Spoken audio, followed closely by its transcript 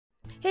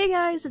Hey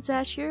guys, it's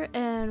Ash here,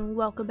 and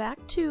welcome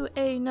back to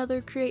another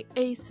Create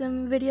a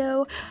Sim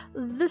video.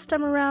 This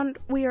time around,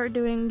 we are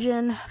doing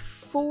Gen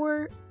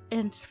 4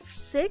 and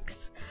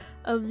 6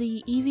 of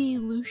the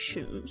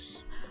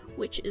Eeveelutions,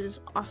 which is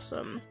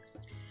awesome.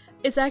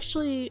 It's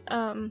actually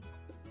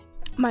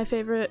my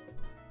favorite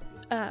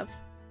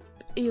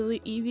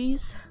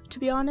Eevees, to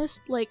be honest.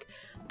 Like,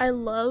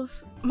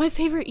 my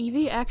favorite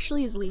Eevee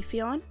actually is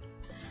Leafeon.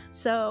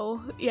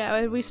 So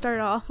yeah, we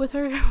started off with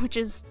her, which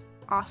is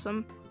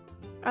awesome.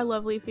 I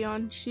love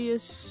Leafeon. She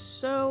is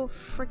so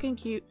freaking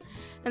cute.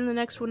 And the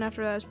next one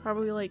after that is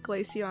probably like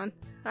Glaceon.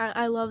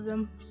 I love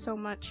them so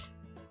much.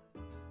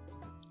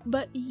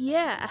 But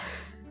yeah.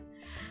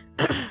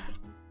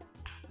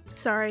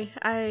 Sorry,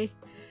 I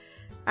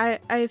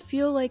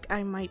feel like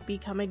I might be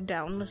coming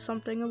down with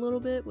something a little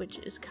bit, which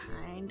is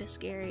kinda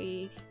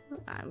scary.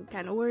 I'm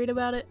kinda worried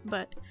about it,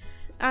 but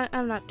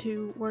I'm not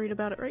too worried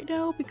about it right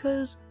now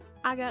because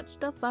I got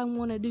stuff I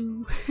wanna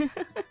do.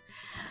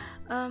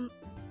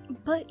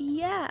 But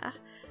yeah,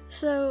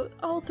 so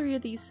all three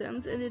of these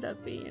Sims ended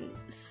up being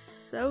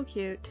so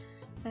cute,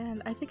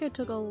 and I think I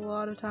took a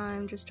lot of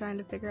time just trying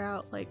to figure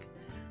out like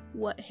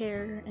what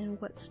hair and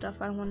what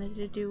stuff I wanted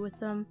to do with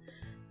them.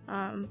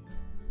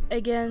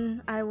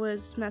 Again, I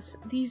was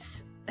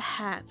these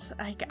hats,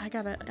 I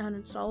gotta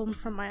uninstall them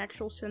from my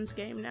actual Sims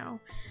game now,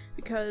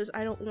 because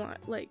I don't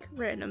want like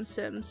random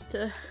Sims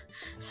to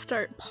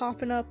start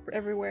popping up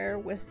everywhere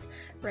with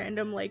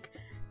random like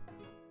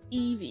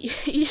Eevee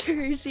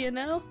eaters, you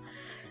know?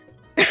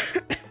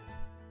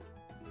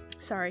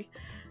 Sorry.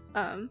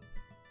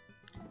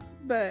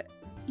 But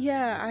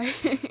yeah,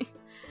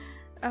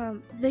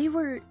 they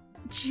were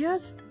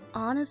just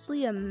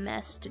honestly a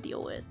mess to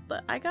deal with,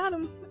 but I got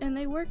them and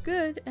they work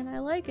good and I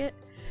like it,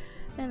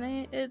 and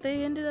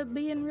they ended up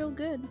being real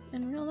good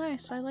and real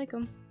nice. I like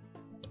them.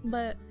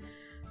 But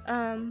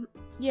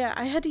yeah,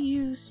 I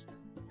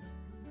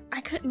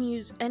couldn't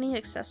use any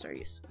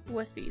accessories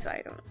with these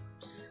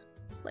items.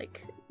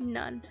 Like,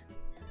 none,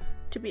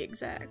 to be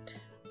exact.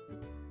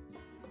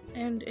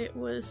 And it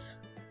was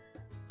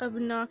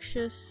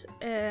obnoxious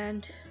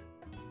and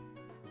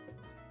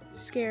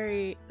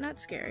scary.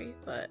 Not scary,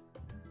 but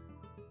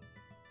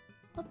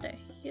what the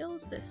hell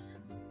is this?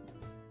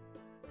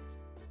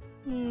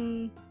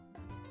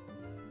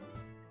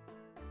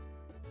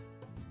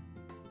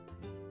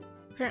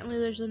 Apparently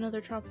there's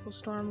another tropical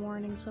storm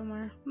warning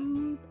somewhere.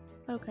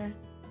 Okay.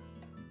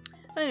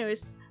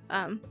 Anyways,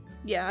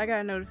 yeah, I got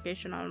a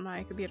notification on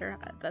my computer.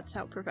 That's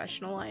how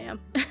professional I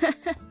am.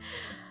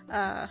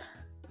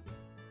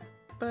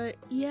 But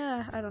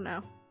yeah, I don't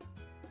know.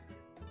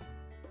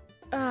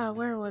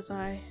 Where was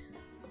I?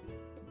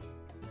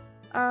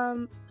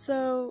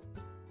 So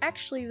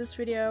actually this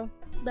video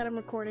that I'm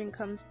recording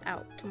comes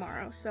out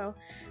tomorrow, so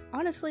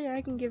honestly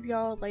I can give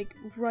y'all like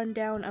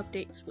rundown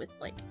updates with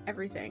like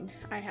everything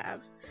I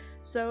have.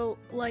 So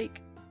like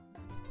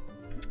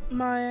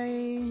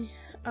I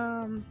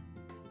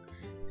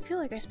feel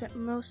like I spent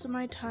most of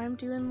my time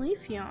doing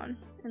Leafeon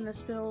in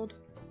this build.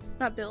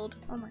 Not build,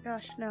 oh my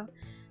gosh, no.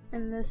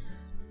 In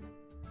this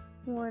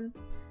one.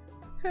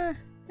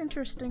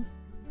 Interesting.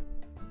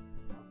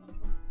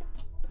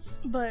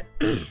 But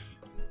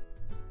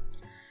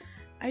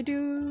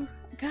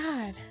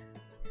God.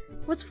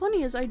 What's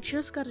funny is I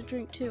just got a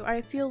drink too.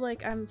 I feel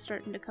like I'm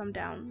starting to come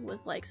down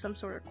with like some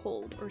sort of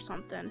cold or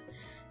something,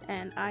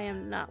 and I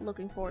am not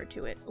looking forward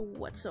to it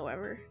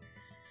whatsoever.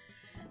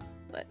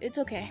 But it's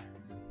okay.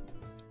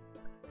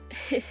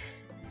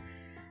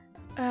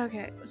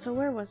 Okay, so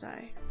where was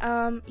I?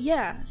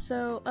 Yeah,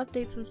 so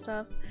updates and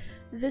stuff.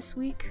 This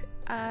week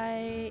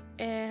I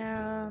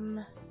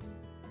am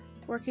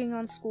working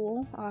on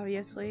school,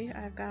 obviously.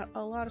 I've got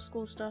a lot of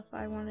school stuff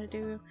I want to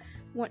do.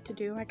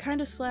 I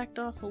kind of slacked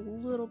off a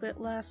little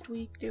bit last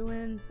week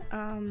doing,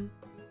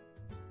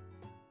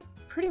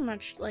 pretty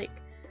much like,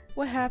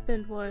 what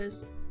happened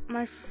was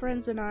my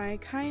friends and I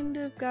kind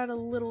of got a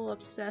little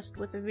obsessed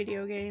with a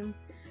video game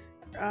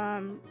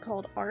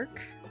called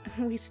Ark.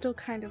 We still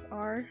kind of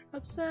are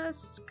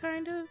obsessed,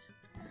 kind of.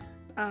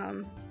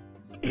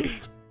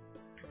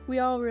 We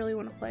all really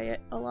want to play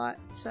it a lot,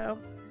 so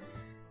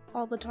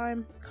all the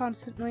time,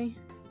 constantly,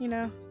 you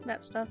know,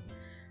 that stuff.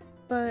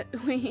 But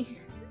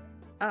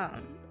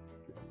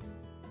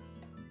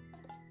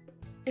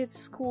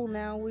it's cool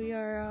now. We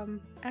are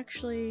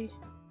actually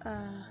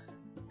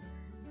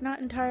not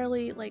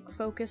entirely like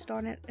focused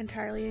on it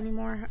entirely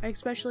anymore,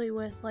 especially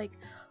with like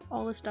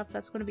all the stuff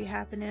that's going to be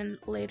happening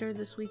later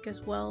this week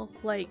as well.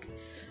 Like,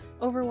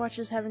 Overwatch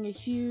is having a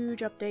huge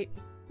update.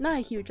 Not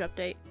a huge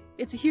update.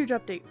 It's a huge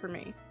update for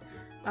me.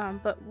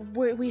 But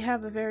we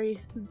have a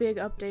very big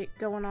update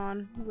going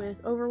on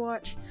with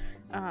Overwatch,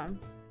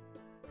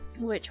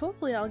 which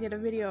hopefully I'll get a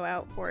video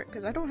out for it,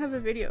 because I don't have a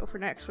video for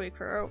next week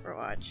for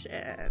Overwatch,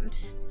 and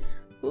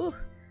whew,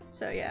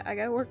 so yeah, I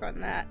gotta work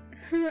on that.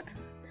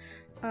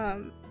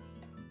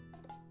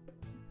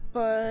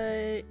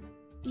 But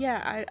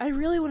yeah, I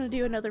really want to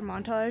do another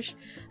montage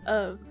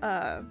of,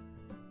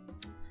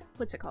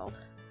 what's it called?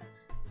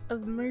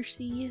 Of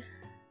Mercy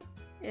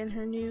in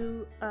her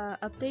new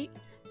update.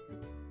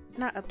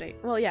 not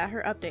update. Well, yeah,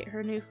 her update,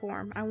 her new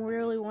form. I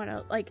really want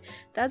to, like,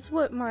 that's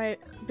what my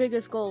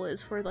biggest goal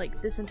is for,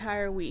 like, this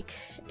entire week,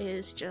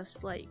 is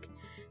just, like,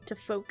 to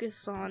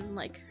focus on,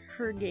 like,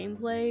 her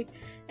gameplay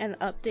and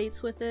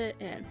updates with it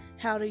and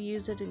how to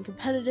use it in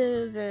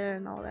competitive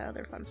and all that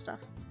other fun stuff.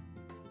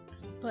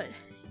 But,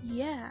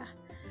 yeah.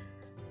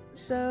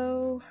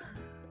 So,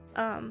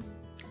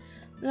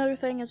 another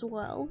thing as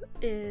well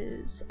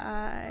is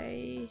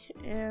I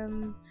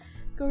am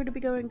going to be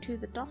going to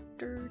the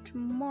doctor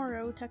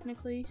tomorrow,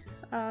 technically.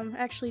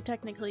 Actually,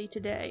 technically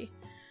today.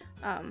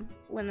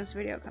 When this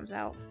video comes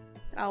out,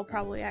 I'll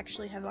probably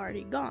actually have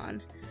already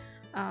gone.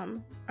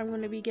 I'm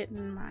going to be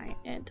getting my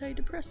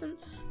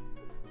antidepressants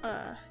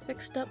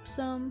fixed up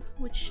some,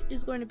 which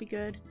is going to be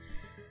good.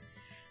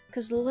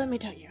 Because let me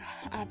tell you,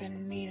 I've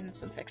been needing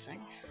some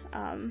fixing.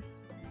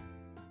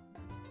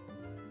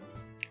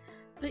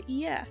 But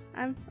yeah,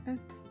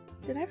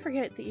 did I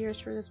forget the ears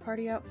for this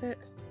party outfit?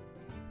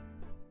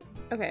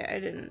 Okay, I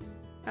didn't.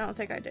 I don't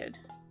think I did.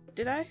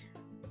 Did I?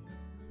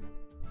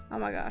 Oh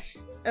my gosh.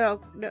 Oh,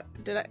 no.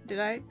 Did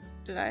I?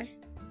 I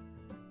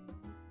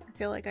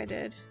feel like I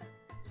did.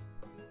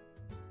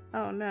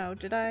 Oh no,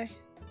 did I?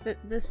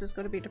 This is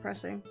gonna be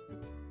depressing.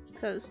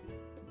 Because,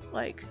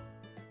 like,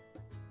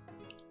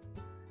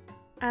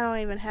 I don't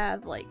even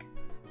have, like,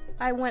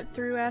 I went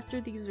through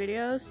after these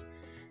videos.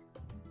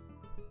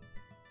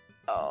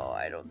 Oh,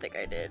 I don't think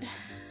I did.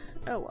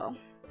 Oh well.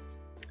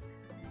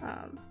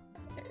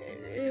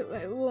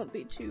 It won't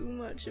be too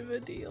much of a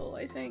deal,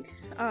 I think.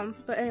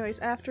 But anyways,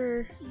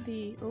 after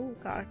the, oh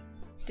god,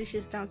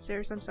 dishes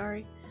downstairs, I'm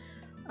sorry.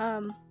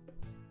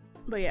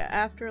 But yeah,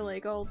 after,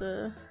 like, all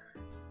the,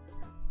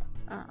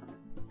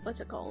 what's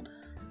it called?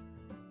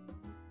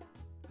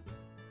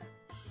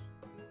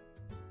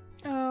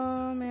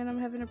 Oh man, I'm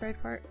having a brain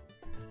fart.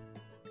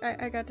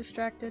 I got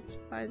distracted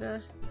by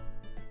the,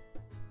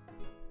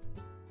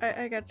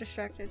 I got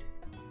distracted.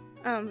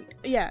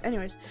 Yeah,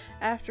 anyways,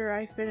 after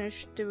I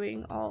finished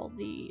doing all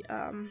the,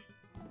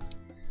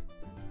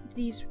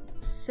 these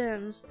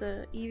Sims,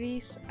 the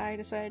Eevees, I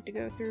decided to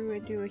go through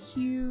and do a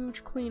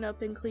huge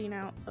cleanup and clean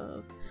out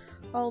of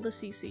all the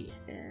CC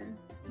in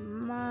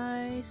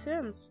my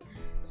Sims.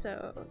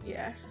 So,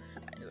 yeah,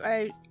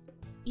 I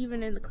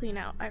even in the clean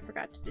out, I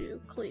forgot to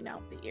clean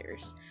out the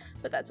ears,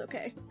 but that's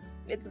okay.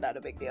 It's not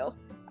a big deal.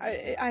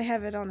 I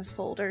have it on a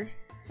folder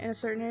in a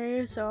certain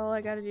area, so all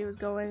I gotta do is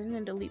go in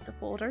and delete the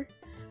folder.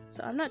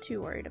 So I'm not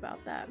too worried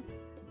about that.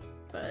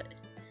 But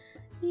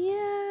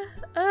yeah,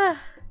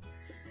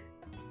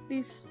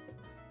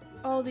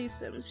 all these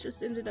Sims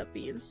just ended up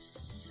being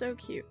so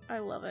cute. I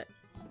love it.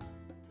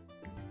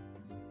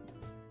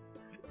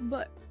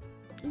 But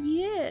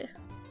yeah,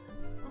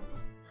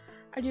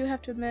 I do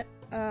have to admit,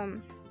 I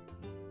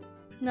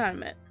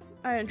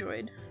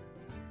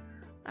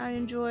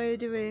enjoy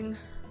doing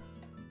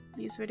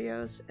these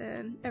videos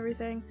and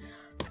everything,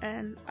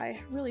 and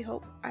I really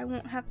hope I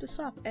won't have to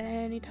stop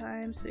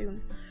anytime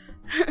soon.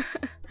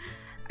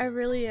 I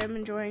really am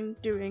enjoying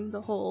doing the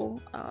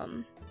whole,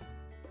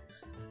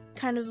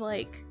 kind of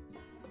like,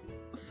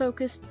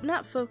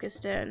 not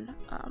focused in,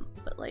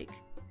 but like,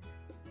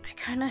 I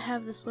kind of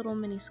have this little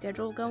mini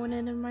schedule going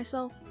in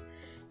myself,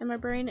 in my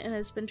brain, and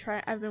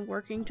I've been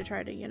working to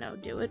try to, you know,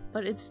 do it,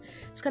 but it's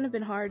kind of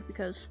been hard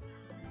because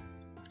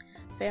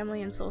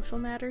family and social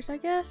matters, I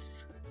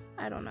guess?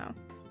 I don't know.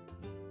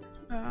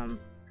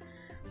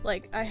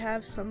 Like, I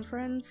have some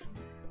friends,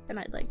 and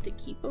I'd like to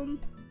keep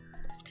them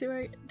to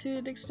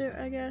an extent,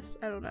 I guess.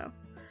 I don't know.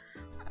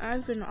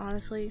 I've been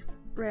honestly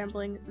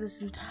rambling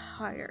this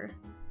entire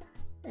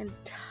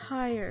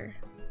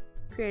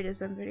Creative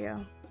Zen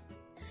video.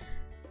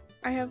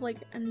 I have, like,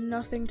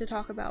 nothing to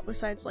talk about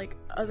besides, like,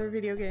 other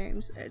video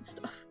games and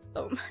stuff.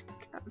 Oh my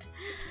god.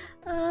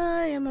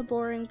 I am a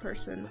boring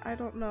person. I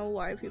don't know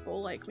why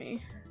people like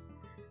me.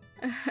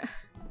 I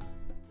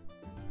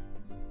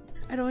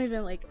don't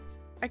even, like,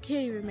 I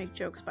can't even make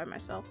jokes by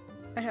myself.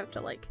 I have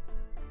to, like,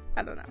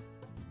 I don't know.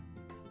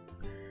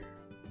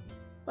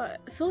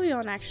 But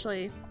Sylveon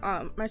actually,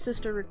 my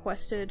sister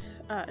requested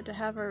to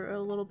have her a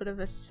little bit of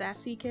a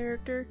sassy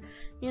character,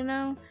 you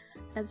know?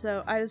 And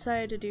so I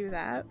decided to do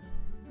that,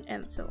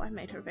 and so I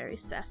made her very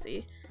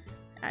sassy.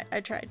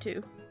 I tried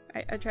to.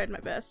 I tried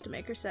my best to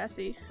make her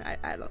sassy.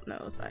 I don't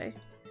know if I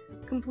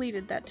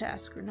completed that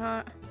task or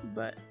not,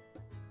 but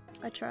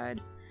I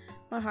tried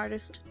my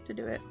hardest to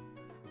do it.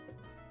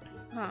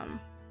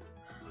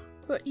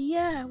 But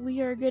yeah,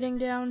 we are getting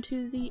down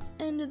to the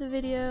end of the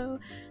video.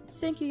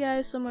 Thank you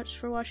guys so much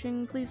for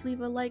watching. Please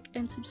leave a like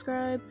and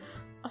subscribe.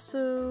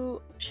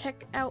 Also,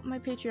 check out my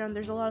Patreon.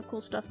 There's a lot of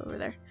cool stuff over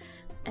there.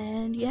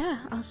 And yeah,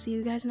 I'll see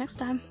you guys next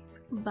time.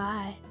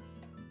 Bye.